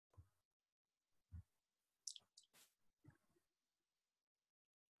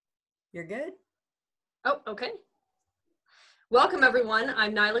You're good? Oh, okay. Welcome, everyone.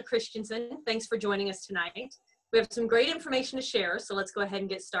 I'm Nyla Christensen. Thanks for joining us tonight. We have some great information to share, so let's go ahead and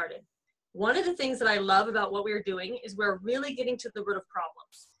get started. One of the things that I love about what we're doing is we're really getting to the root of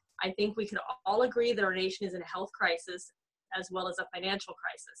problems. I think we can all agree that our nation is in a health crisis as well as a financial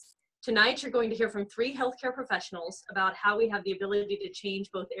crisis. Tonight, you're going to hear from 3 healthcare professionals about how we have the ability to change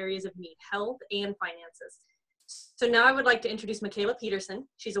both areas of need, health and finances. So now I would like to introduce Michala Petersen.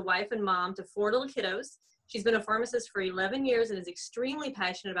 She's a wife and mom to 4 little kiddos. She's been a pharmacist for 11 years and is extremely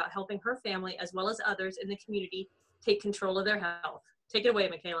passionate about helping her family as well as others in the community take control of their health. Take it away,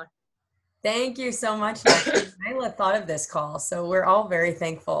 Michala. Thank you so much. Nyla thought of this call, so we're all very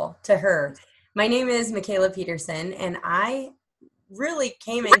thankful to her. My name is Michala Petersen, and I really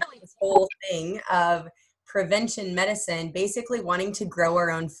came into this whole thing of prevention medicine, basically wanting to grow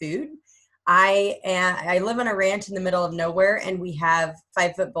our own food. I live on a ranch in the middle of nowhere, and we have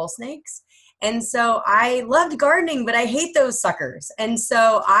 5-foot bull snakes. And so I loved gardening, but I hate those suckers. And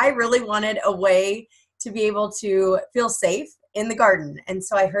so I really wanted a way to be able to feel safe in the garden. And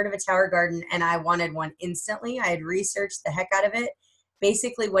so I heard of a tower garden and I wanted one instantly. I had researched the heck out of it.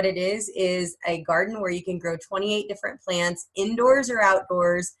 Basically what it is a garden where you can grow 28 different plants, indoors or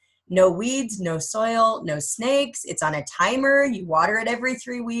outdoors, no weeds, no soil, no snakes. It's on a timer. You water it every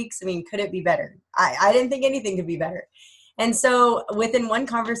 3 weeks. I mean, could it be better? I didn't think anything could be better. And so within one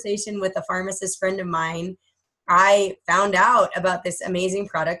conversation with a pharmacist friend of mine, I found out about this amazing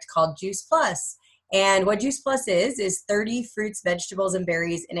product called Juice Plus. And what Juice Plus is 30 fruits, vegetables, and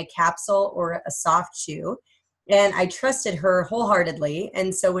berries in a capsule or a soft chew. And I trusted her wholeheartedly.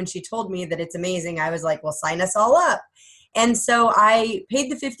 And so when she told me that it's amazing, I was like, well, sign us all up. And so I paid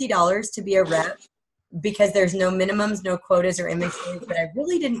the $50 to be a rep because there's no minimums, no quotas or inventory, but I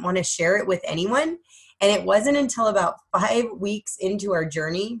really didn't want to share it with anyone. And it wasn't until about 5 weeks into our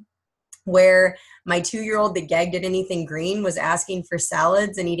journey where my 2-year-old that gagged at anything green was asking for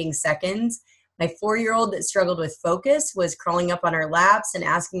salads and eating seconds. My 4-year-old that struggled with focus was crawling up on our laps and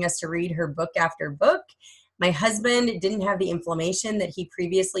asking us to read her book after book. My husband didn't have the inflammation that he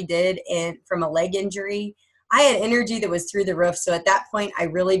previously did from a leg injury. I had energy that was through the roof. So at that point, I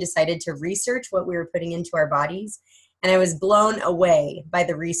really decided to research what we were putting into our bodies. And I was blown away by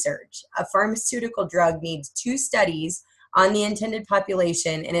the research. A pharmaceutical drug needs 2 studies on the intended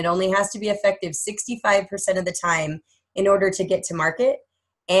population, and it only has to be effective 65% of the time in order to get to market.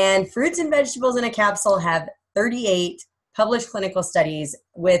 And fruits and vegetables in a capsule have 38 published clinical studies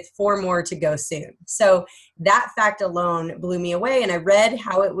with 4 more to go soon. So that fact alone blew me away. And I read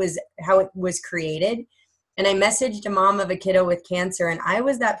how it was created. And I messaged a mom of a kiddo with cancer. And I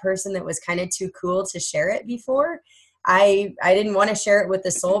was that person that was kind of too cool to share it before. I didn't want to share it with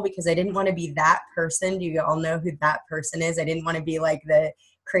the soul because I didn't want to be that person. Do you all know who that person is? I didn't want to be like the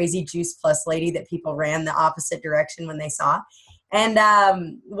crazy Juice Plus lady that people ran the opposite direction when they saw.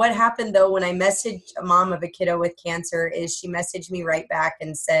 And what happened, though, when I messaged a mom of a kiddo with cancer is she messaged me right back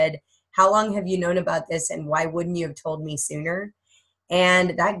and said, how long have you known about this and why wouldn't you have told me sooner?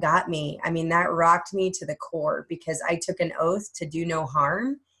 And that got me. I mean, that rocked me to the core because I took an oath to do no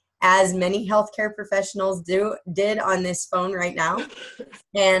harm, as many healthcare professionals did on this phone right now.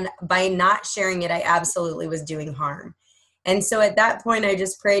 And by not sharing it, I absolutely was doing harm. And so at that point, I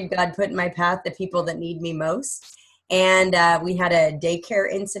just prayed God put in my path the people that need me most. And we had a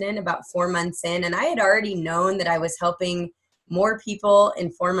daycare incident about 4 months in, and I had already known that I was helping more people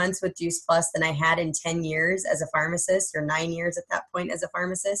in 4 months with Juice Plus than I had in 10 years as a pharmacist, or 9 years at that point as a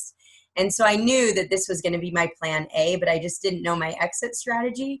pharmacist. And so I knew that this was going to be my plan A, but I just didn't know my exit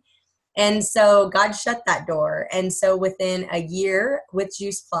strategy. And so God shut that door. And so within a year with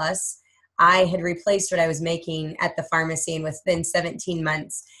Juice Plus, I had replaced what I was making at the pharmacy, and within 17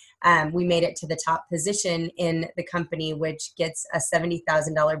 months, we made it to the top position in the company, which gets a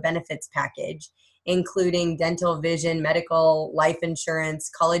 $70,000 benefits package, including dental, vision, medical, life insurance,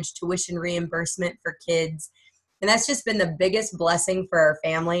 college tuition reimbursement for kids. And that's just been the biggest blessing for our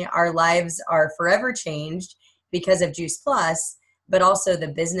family. Our lives are forever changed because of Juice Plus, but also the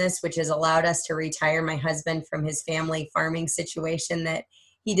business, which has allowed us to retire my husband from his family farming situation that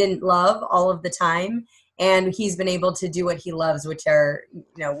he didn't love all of the time. And he's been able to do what he loves, which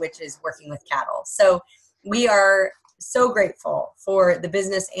is working with cattle. So we are so grateful for the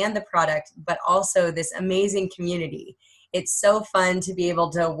business and the product, but also this amazing community. It's so fun to be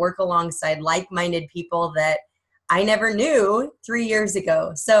able to work alongside like-minded people that I never knew 3 years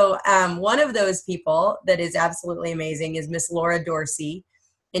ago. So one of those people that is absolutely amazing is Miss Laura Dorsey.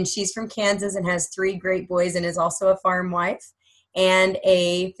 And she's from Kansas and has 3 great boys and is also a farm wife and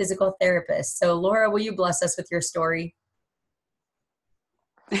a physical therapist. So Laura, will you bless us with your story?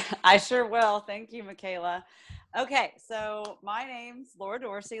 I sure will. Thank you, Michala. Okay, so my name's Laura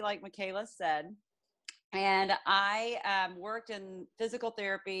Dorsey, like Michala said, and I worked in physical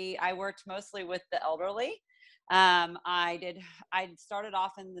therapy. I worked mostly with the elderly. I started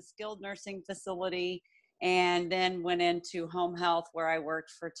off in the skilled nursing facility and then went into home health where I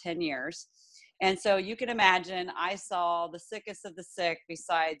worked for 10 years. And so you can imagine I saw the sickest of the sick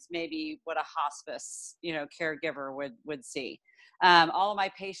besides maybe what a hospice, caregiver would see. All of my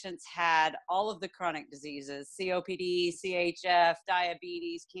patients had all of the chronic diseases, COPD, CHF,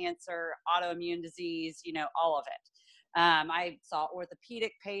 diabetes, cancer, autoimmune disease, all of it. I saw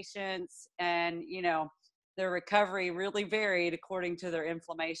orthopedic patients, and, their recovery really varied according to their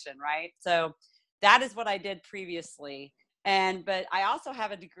inflammation, right? So that is what I did previously. But I also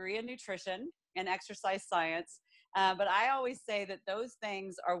have a degree in nutrition and exercise science. But I always say that those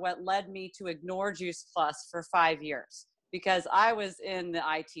things are what led me to ignore Juice Plus for 5 years, because I was in the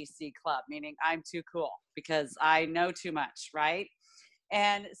ITC club, meaning I'm too cool because I know too much, right?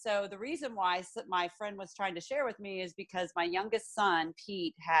 And so the reason why my friend was trying to share with me is because my youngest son,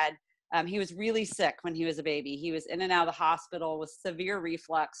 Pete, he was really sick when he was a baby. He was in and out of the hospital with severe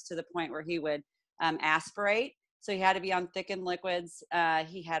reflux to the point where he would aspirate. So he had to be on thickened liquids.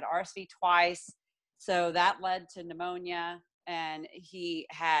 He had RSV twice. So that led to pneumonia, and he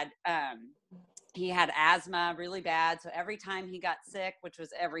had asthma really bad. So every time he got sick, which was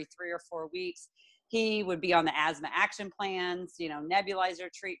every 3 or 4 weeks, he would be on the asthma action plans, nebulizer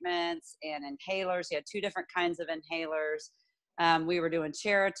treatments and inhalers. He had 2 different kinds of inhalers. We were doing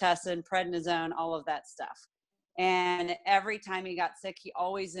Cheritessin, prednisone, all of that stuff. And every time he got sick, he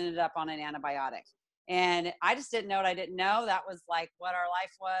always ended up on an antibiotic. And I just didn't know what I didn't know. That was like what our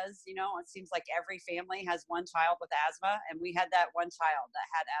life was. It seems like every family has one child with asthma, and we had that one child that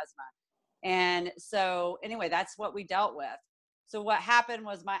had asthma. And so anyway, that's what we dealt with. So what happened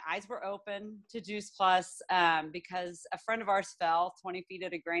was my eyes were open to Juice Plus because a friend of ours fell 20 feet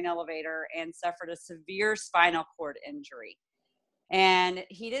at a grain elevator and suffered a severe spinal cord injury. And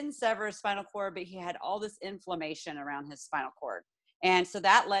he didn't sever his spinal cord, but he had all this inflammation around his spinal cord. And so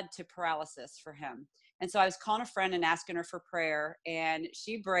that led to paralysis for him. And so I was calling a friend and asking her for prayer. And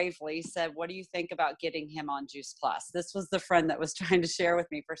she bravely said, "What do you think about getting him on Juice Plus?" This was the friend that was trying to share with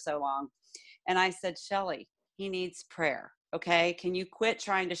me for so long. And I said, "Shelly, he needs prayer. Okay. Can you quit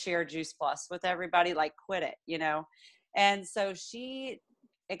trying to share Juice Plus with everybody? Like, quit it. And so she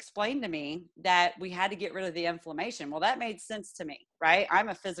explained to me that we had to get rid of the inflammation. Well, that made sense to me, right? I'm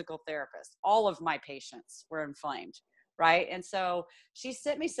a physical therapist. All of my patients were inflamed, right? And so she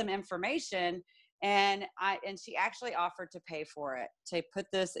sent me some information, and she actually offered to pay for it, to put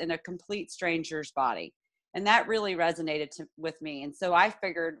this in a complete stranger's body. And that really resonated with me. And so I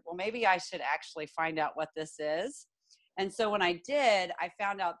figured, well, maybe I should actually find out what this is. And so when I did, I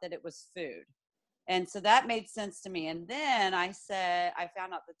found out that it was food. And so that made sense to me. And then I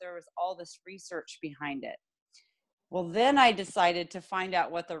found out that there was all this research behind it. Well, then I decided to find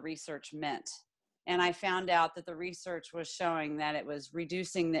out what the research meant. And I found out that the research was showing that it was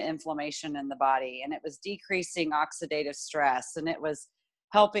reducing the inflammation in the body, and it was decreasing oxidative stress, and it was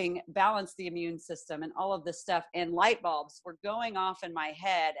helping balance the immune system and all of this stuff. And light bulbs were going off in my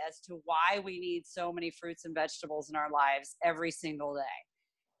head as to why we need so many fruits and vegetables in our lives every single day.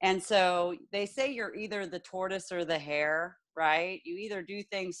 And so they say you're either the tortoise or the hare, right? You either do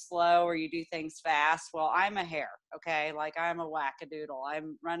things slow or you do things fast. Well, I'm a hare, okay? Like, I'm a wackadoodle.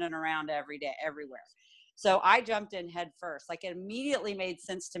 I'm running around every day, everywhere. So I jumped in head first. Like, it immediately made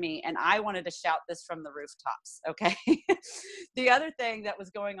sense to me, and I wanted to shout this from the rooftops, okay? The other thing that was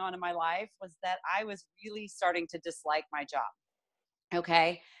going on in my life was that I was really starting to dislike my job,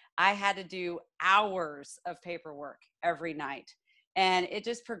 okay? I had to do hours of paperwork every night. And it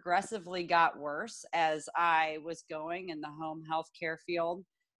just progressively got worse as I was going in the home health care field.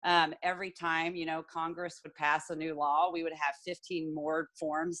 Every time, Congress would pass a new law, we would have 15 more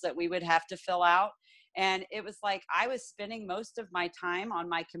forms that we would have to fill out. And it was like I was spending most of my time on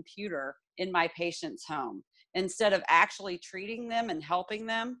my computer in my patient's home. Instead of actually treating them and helping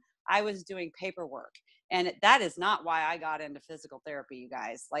them, I was doing paperwork. And that is not why I got into physical therapy, you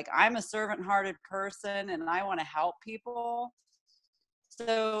guys. Like, I'm a servant-hearted person, and I want to help people.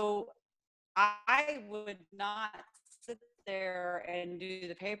 So I would not sit there and do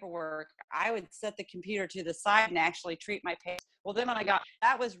the paperwork. I would set the computer to the side and actually treat my patients. Well, then when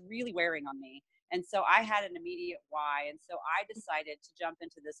that was really wearing on me. And so I had an immediate why. And so I decided to jump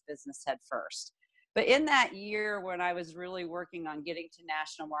into this business head first. But in that year when I was really working on getting to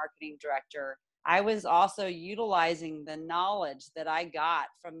national marketing director, I was also utilizing the knowledge that I got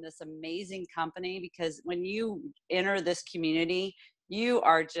from this amazing company, because when you enter this community, you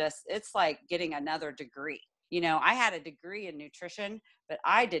are just, it's like getting another degree. You know, I had a degree in nutrition, but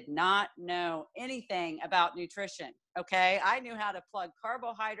I did not know anything about nutrition. Okay. I knew how to plug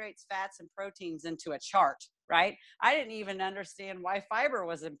carbohydrates, fats, and proteins into a chart, right? I didn't even understand why fiber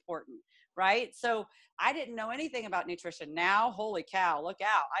was important, right? So I didn't know anything about nutrition. Now, holy cow, look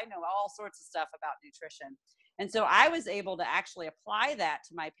out. I know all sorts of stuff about nutrition. And so I was able to actually apply that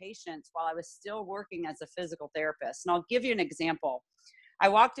to my patients while I was still working as a physical therapist. And I'll give you an example. I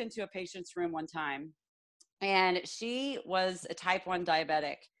walked into a patient's room one time, and she was a type 1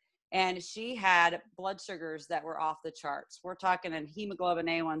 diabetic, and she had blood sugars that were off the charts. We're talking a hemoglobin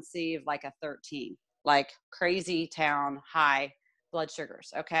A1C of like a 13, like crazy town high blood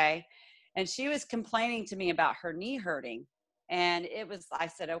sugars. Okay. And she was complaining to me about her knee hurting. And I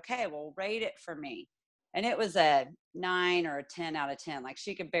said, okay, well, rate it for me. And it was a 9 or a 10 out of 10. Like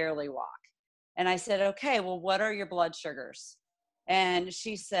she could barely walk. And I said, okay, well, what are your blood sugars? And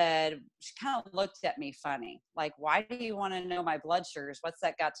she said, she kind of looked at me funny, like, why do you want to know my blood sugars? What's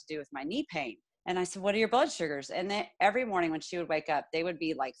that got to do with my knee pain? And I said, what are your blood sugars? And then every morning when she would wake up, they would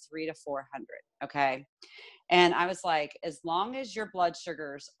be like 300 to 400. Okay. And I was like, as long as your blood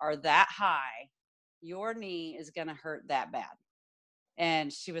sugars are that high, your knee is going to hurt that bad.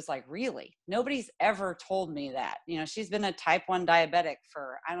 And she was like, really? Nobody's ever told me that. You know, she's been a type 1 diabetic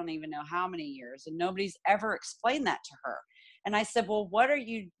for, I don't even know how many years, and nobody's ever explained that to her. And I said, well, what are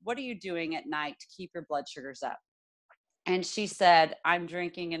you doing at night to keep your blood sugars up? And she said, I'm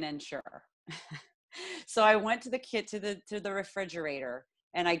drinking an Ensure. So I went to the refrigerator,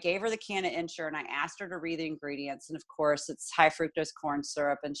 and I gave her the can of Ensure, and I asked her to read the ingredients. And of course, it's high fructose corn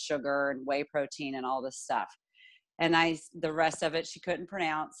syrup and sugar and whey protein and all this stuff. And the rest of it she couldn't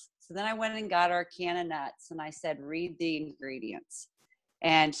pronounce. So then I went and got her a can of nuts, and I said, read the ingredients.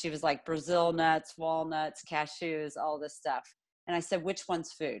 And she was like, Brazil nuts, walnuts, cashews, all this stuff. And I said, which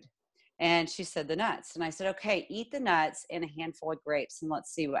one's food? And she said, the nuts. And I said, okay, eat the nuts and a handful of grapes, and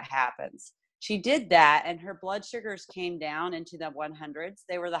let's see what happens. She did that, and her blood sugars came down into the 100s.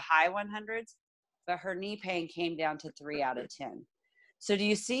 They were the high 100s, but her knee pain came down to 3 out of 10. So do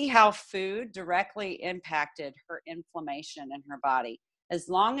you see how food directly impacted her inflammation in her body? As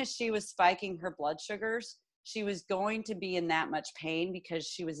long as she was spiking her blood sugars, she was going to be in that much pain because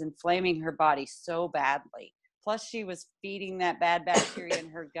she was inflaming her body so badly. Plus, she was feeding that bad bacteria in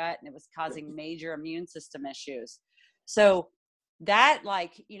her gut, and it was causing major immune system issues. So that,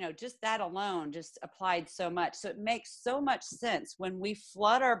 like, you know, just that alone just applied so much. So it makes so much sense when we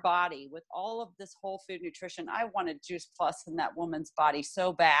flood our body with all of this whole food nutrition. I wanted Juice Plus in that woman's body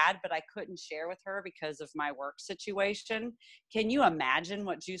so bad, but I couldn't share with her because of my work situation. Can you imagine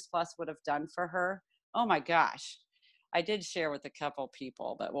what Juice Plus would have done for her? Oh my gosh. I did share with a couple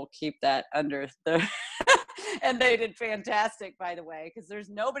people, but we'll keep that under the, and they did fantastic, by the way, because there's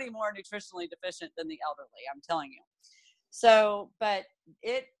nobody more nutritionally deficient than the elderly, I'm telling you. So, but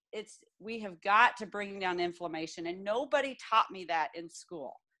we have got to bring down inflammation, and nobody taught me that in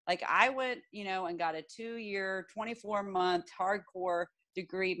school. Like I went, you know, and got a 2-year, 24-month hardcore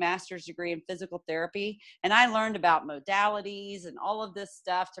degree, master's degree in physical therapy. And I learned about modalities and all of this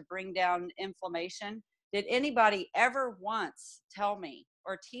stuff to bring down inflammation. Did anybody ever once tell me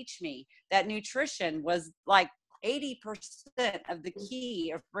or teach me that nutrition was like 80% of the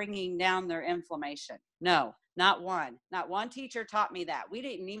key of bringing down their inflammation? No, not one. Not one teacher taught me that. We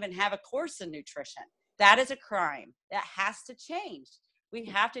didn't even have a course in nutrition. That is a crime. That has to change. We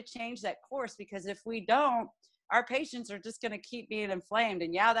have to change that course, because if we don't, our patients are just going to keep being inflamed.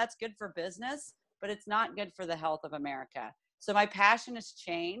 And yeah, that's good for business, but it's not good for the health of America. So my passion has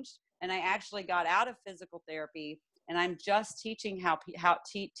changed, and I actually got out of physical therapy, and I'm just teaching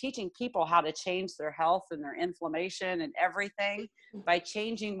teaching people how to change their health and their inflammation and everything by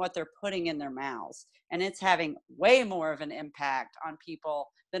changing what they're putting in their mouths. And it's having way more of an impact on people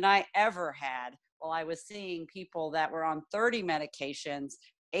than I ever had while I was seeing people that were on 30 medications,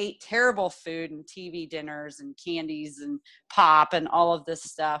 ate terrible food and TV dinners and candies and pop and all of this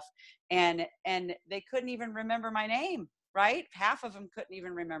stuff. And they couldn't even remember my name, right? Half of them couldn't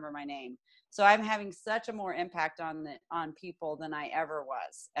even remember my name. So I'm having such a more impact on people than I ever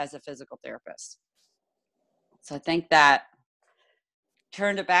was as a physical therapist. So I think that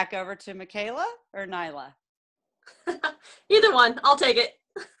turned it back over to Michala or Nyla. Either one, I'll take it.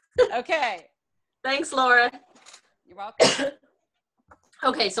 Okay. Thanks, Laura. You're welcome.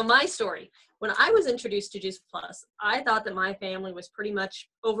 Okay, so my story. When I was introduced to Juice Plus, I thought that my family was pretty much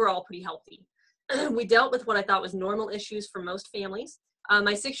overall pretty healthy. We dealt with what I thought was normal issues for most families.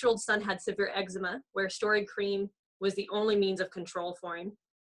 My 6-year-old son had severe eczema, where Story Cream was the only means of control for him.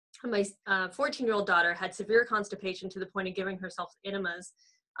 My 14-year-old daughter had severe constipation to the point of giving herself enemas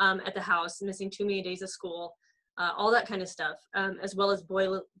at the house, missing too many days of school, all that kind of stuff, as well as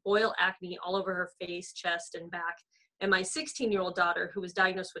boil acne all over her face, chest, and back. And my 16-year-old daughter, who was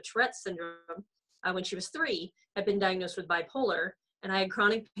diagnosed with Tourette's syndrome when she was 3, had been diagnosed with bipolar, and I had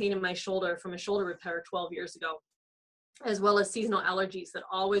chronic pain in my shoulder from a shoulder repair 12 years ago, as well as seasonal allergies that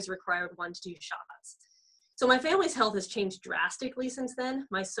always required 1 to 2 shots. So my family's health has changed drastically since then.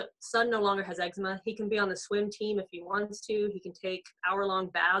 My son no longer has eczema. He can be on the swim team if he wants to. He can take hour-long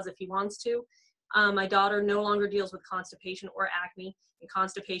baths if he wants to. My daughter no longer deals with constipation or acne, and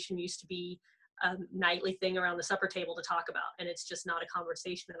constipation used to be a nightly thing around the supper table to talk about, and it's just not a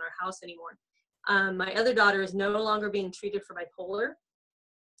conversation in our house anymore. My other daughter is no longer being treated for bipolar,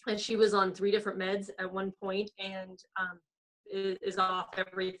 and she was on 3 different meds at one point, and is off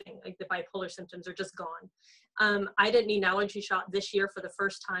everything. Like, the bipolar symptoms are just gone. I didn't need an allergy shot this year for the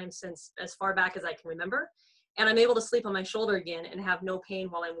first time since as far back as I can remember, and I'm able to sleep on my shoulder again and have no pain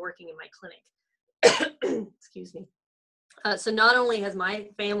while I'm working in my clinic. Excuse me. So not only has my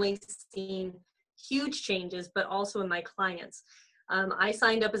family seen huge changes, but also in my clients. I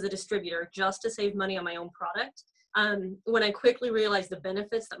signed up as a distributor just to save money on my own product. When I quickly realized the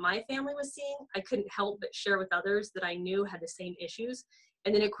benefits that my family was seeing, I couldn't help but share with others that I knew had the same issues.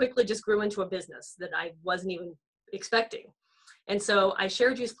 And then it quickly just grew into a business that I wasn't even expecting. And so I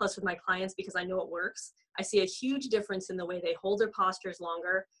share Juice Plus with my clients because I know it works. I see a huge difference in the way they hold their postures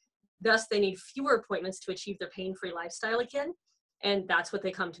longer. Thus, they need fewer appointments to achieve their pain-free lifestyle again. And that's what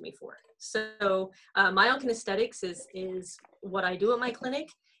they come to me for. So myokine aesthetics is what I do at my clinic.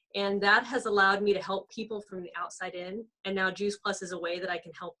 And that has allowed me to help people from the outside in. And now Juice Plus is a way that I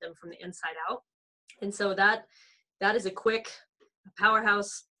can help them from the inside out. And so that is a quick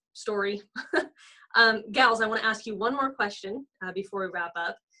powerhouse story. Gals, I want to ask you one more question before we wrap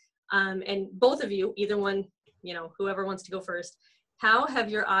up. And both of you, either one, whoever wants to go first, how have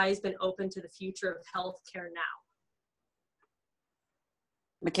your eyes been open to the future of healthcare now?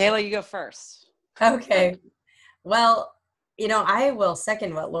 Michala, you go first. Okay. Well, I will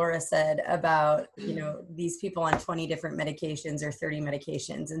second what Laura said about, these people on 20 different medications or 30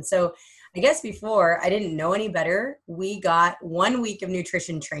 medications. And so I guess before I didn't know any better, we got 1 week of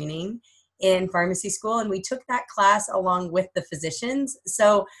nutrition training in pharmacy school, and we took that class along with the physicians.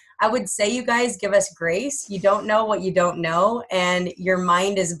 So I would say, you guys, give us grace. You don't know what you don't know, and your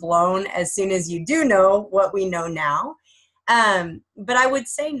mind is blown as soon as you do know what we know now. But I would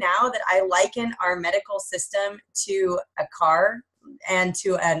say now that I liken our medical system to a car and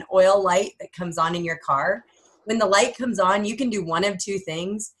to an oil light that comes on in your car. When the light comes on, you can do one of 2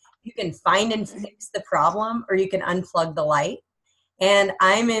 things. You can find and fix the problem, or you can unplug the light. And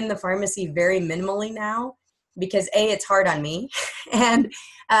I'm in the pharmacy very minimally now because A, it's hard on me, and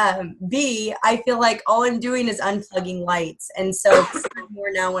B, I feel like all I'm doing is unplugging lights. And so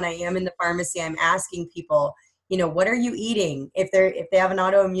more now when I am in the pharmacy, I'm asking people, what are you eating? If they have an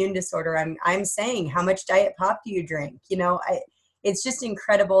autoimmune disorder, I'm saying, how much diet pop do you drink? It's just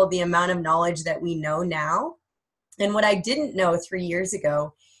incredible the amount of knowledge that we know now. And what I didn't know 3 years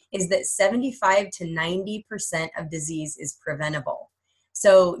ago is that 75 to 90% of disease is preventable.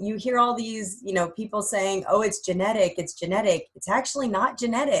 So you hear all these, people saying, oh, it's genetic. It's actually not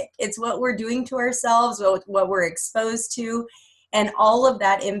genetic. It's what we're doing to ourselves, what we're exposed to. And all of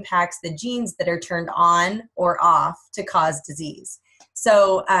that impacts the genes that are turned on or off to cause disease.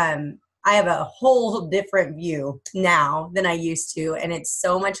 So I have a whole different view now than I used to. And it's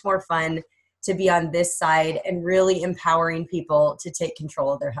so much more fun to be on this side and really empowering people to take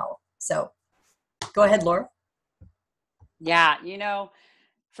control of their health. So go ahead, Laura. Yeah,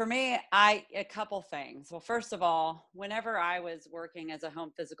 for me, a couple things. Well, first of all, whenever I was working as a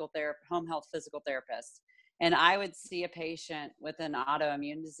home health physical therapist, and I would see a patient with an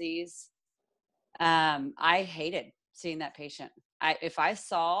autoimmune disease, I hated seeing that patient. If I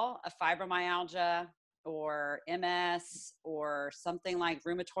saw a fibromyalgia or MS or something like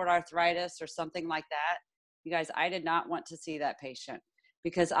rheumatoid arthritis or something like that, you guys, I did not want to see that patient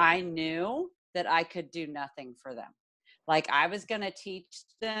because I knew that I could do nothing for them. Like, I was going to teach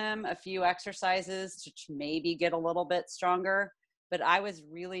them a few exercises to maybe get a little bit stronger, but I was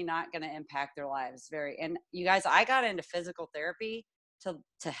really not going to impact their lives and you guys, I got into physical therapy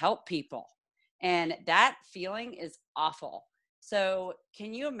to help people. And that feeling is awful. So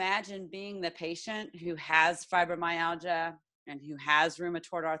can you imagine being the patient who has fibromyalgia and who has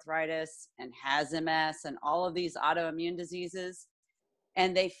rheumatoid arthritis and has MS and all of these autoimmune diseases,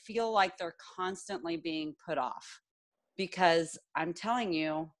 and they feel like they're constantly being put off? Because I'm telling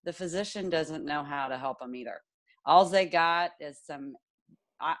you, the physician doesn't know how to help them either. All they got is some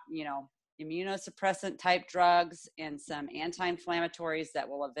you know, immunosuppressant type drugs and some anti-inflammatories that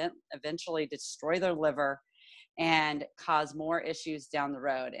will eventually destroy their liver and cause more issues down the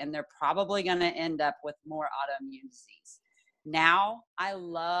road. And they're probably going to end up with more autoimmune disease. Now, I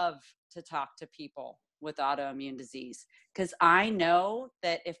love to talk to people with autoimmune disease because I know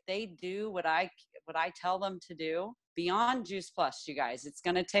that if they do what I tell them to do, beyond Juice Plus, you guys, it's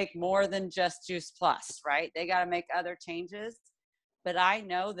going to take more than just Juice Plus, right? They got to make other changes, but I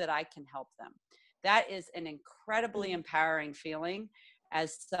know that I can help them. That is an incredibly empowering feeling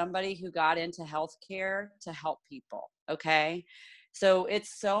as somebody who got into healthcare to help people. Okay. So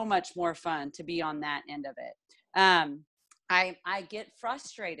it's so much more fun to be on that end of it. I get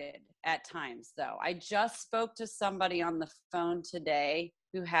frustrated at times though. I just spoke to somebody on the phone today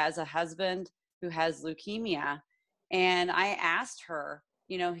who has a husband who has leukemia. And I asked her,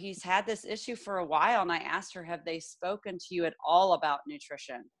 you know, he's had this issue for a while. And I asked her, have they spoken to you at all about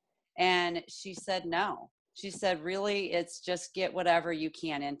nutrition? And she said, no. She said, really, it's just get whatever you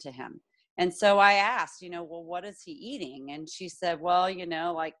can into him. And so I asked, you know, well, what is he eating? And she said, well, you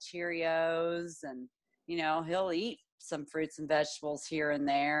know, like Cheerios and, you know, he'll eat some fruits and vegetables here and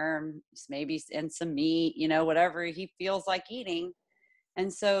there, maybe and some meat, you know, whatever he feels like eating.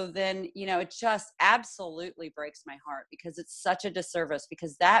 And so then, you know, it just absolutely breaks my heart because it's such a disservice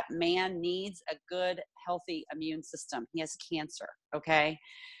because that man needs a good, healthy immune system. He has cancer. Okay.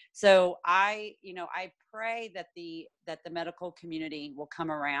 So I pray that the medical community will come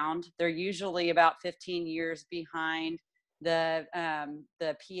around. They're usually about 15 years behind the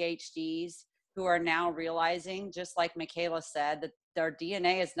PhDs who are now realizing, just like Michala said, that their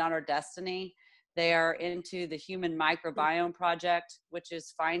DNA is not our destiny. They are into the Human Microbiome Project, which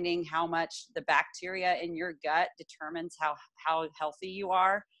is finding how much the bacteria in your gut determines how healthy you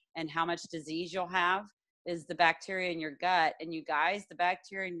are and how much disease you'll have is the bacteria in your gut. And you guys, the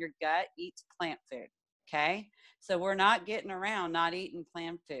bacteria in your gut eats plant food. Okay. So we're not getting around not eating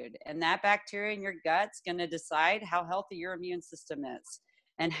plant food. And that bacteria in your gut's going to decide how healthy your immune system is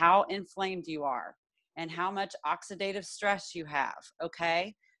and how inflamed you are and how much oxidative stress you have.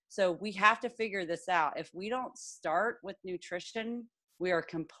 Okay. So we have to figure this out. If we don't start with nutrition, we are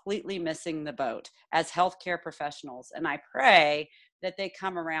completely missing the boat as healthcare professionals. And I pray that they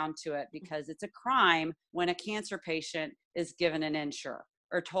come around to it because it's a crime when a cancer patient is given an Ensure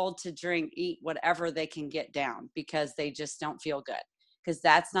or told to eat whatever they can get down because they just don't feel good. Because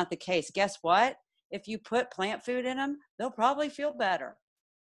that's not the case. Guess what? If you put plant food in them, they'll probably feel better.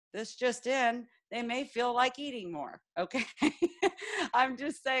 This just in, they may feel like eating more. Okay. I'm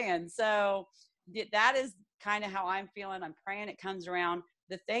just saying. So that is kind of how I'm feeling. I'm praying it comes around.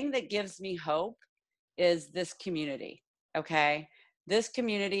 The thing that gives me hope is this community. Okay. This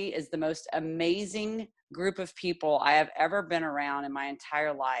community is the most amazing group of people I have ever been around in my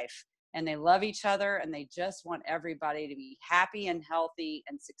entire life. And they love each other and they just want everybody to be happy and healthy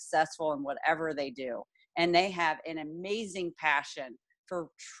and successful in whatever they do. And they have an amazing passion for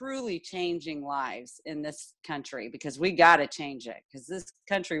truly changing lives in this country because we got to change it because this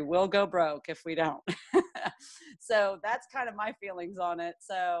country will go broke if we don't. So that's kind of my feelings on it.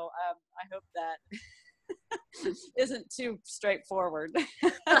 So I hope that isn't too straightforward.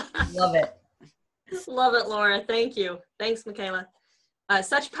 Love it. Love it, Laura. Thank you. Thanks, Michala.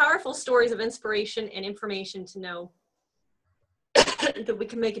 Such powerful stories of inspiration and information to know that we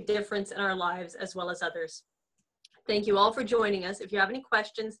can make a difference in our lives as well as others. Thank you all for joining us. If you have any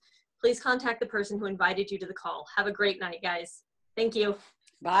questions, please contact the person who invited you to the call. Have a great night, guys. Thank you.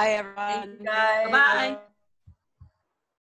 Bye, everyone. Thank you, guys. Bye-bye.